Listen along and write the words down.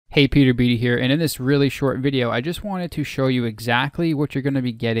Hey, Peter Beatty here, and in this really short video, I just wanted to show you exactly what you're going to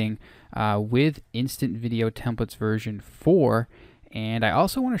be getting with Instant Video Templates version 4, and I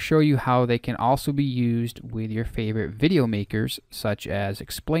also want to show you how they can also be used with your favorite video makers, such as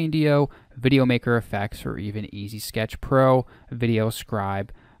Explaindio, Video Maker Effects, or even Easy Sketch Pro, Video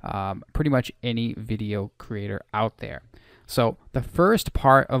Scribe, pretty much any video creator out there. So the first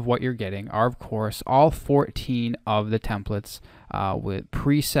part of what you're getting are, of course, all 14 of the templates with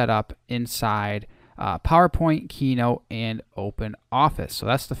pre-set up inside PowerPoint, Keynote, and OpenOffice. So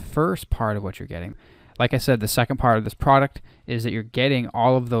that's the first part of what you're getting. Like I said, the second part of this product is that you're getting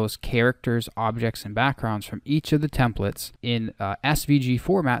all of those characters, objects, and backgrounds from each of the templates in SVG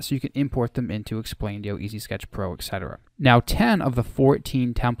format so you can import them into Explaindio, Easy Sketch Pro, etc. Now, 10 of the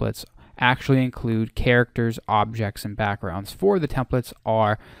 14 templates actually include characters, objects, and backgrounds. 4 of the templates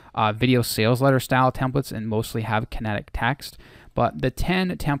are video sales letter style templates and mostly have kinetic text. But the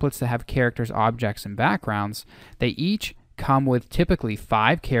 10 templates that have characters, objects, and backgrounds, they each come with typically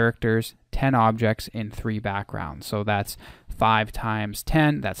 5 characters, 10 objects, and 3 backgrounds. So that's 5 times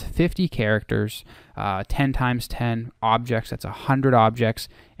 10, that's 50 characters, 10 times 10 objects, that's 100 objects,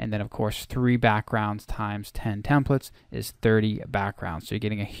 and then of course 3 backgrounds times 10 templates is 30 backgrounds. So you're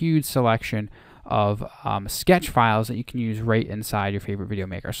getting a huge selection of sketch files that you can use right inside your favorite video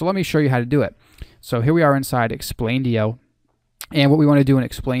maker. So let me show you how to do it. So here we are inside Explaindio. And what we want to do in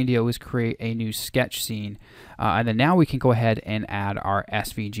Explaindio is create a new sketch scene. And then now we can go ahead and add our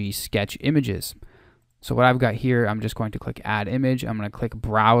SVG sketch images. So what I've got here, I'm just going to click Add Image. I'm going to click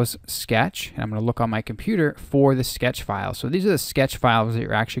Browse Sketch. And I'm going to look on my computer for the sketch file. So these are the sketch files that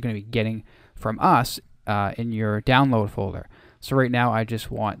you're actually going to be getting from us in your download folder. So right now I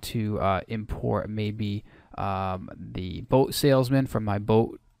just want to import maybe the boat salesman from my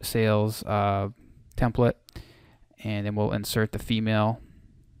boat sales template. And then we'll insert the female.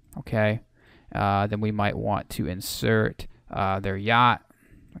 Okay. Then we might want to insert their yacht.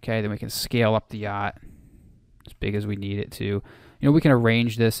 Okay. Then we can scale up the yacht as big as we need it to. You know, we can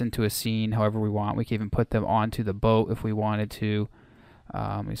arrange this into a scene however we want. We can even put them onto the boat if we wanted to.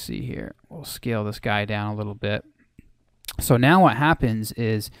 Let me see here. We'll scale this guy down a little bit. So now what happens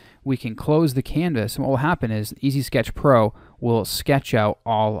is we can close the canvas, and what will happen is Easy Sketch Pro will sketch out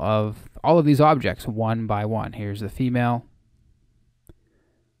all of these objects one by one. Here's the female,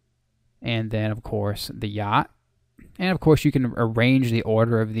 and then of course the yacht. And of course you can arrange the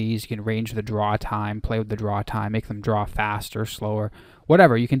order of these. You can arrange the draw time, play with the draw time, make them draw faster, slower,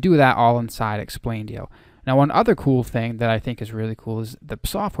 whatever. You can do that all inside Explaindio. Now, one other cool thing that I think is really cool is the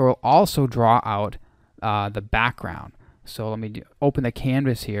software will also draw out the background. So let me open the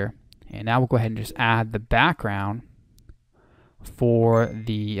canvas here, and now we'll go ahead and just add the background for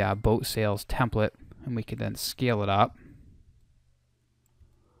the boat sales template, and we can then scale it up.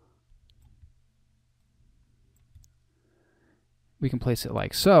 We can place it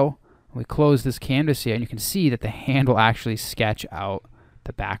like so. We close this canvas here, and you can see that the hand will actually sketch out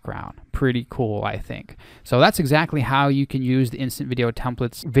the background. Pretty cool, I think. So that's exactly how you can use the Instant Video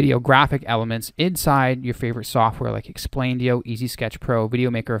Templates video graphic elements inside your favorite software like Explaindio, Easy Sketch Pro, Video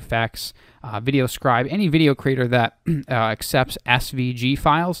Maker Effects, Video Scribe, any video creator that accepts SVG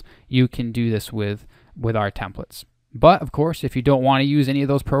files. You can do this with our templates. But of course, if you don't want to use any of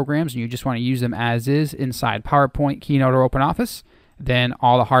those programs and you just want to use them as is inside PowerPoint, Keynote, or OpenOffice, then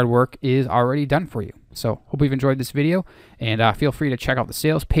all the hard work is already done for you. So hope you've enjoyed this video, and feel free to check out the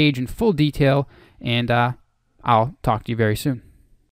sales page in full detail, and I'll talk to you very soon.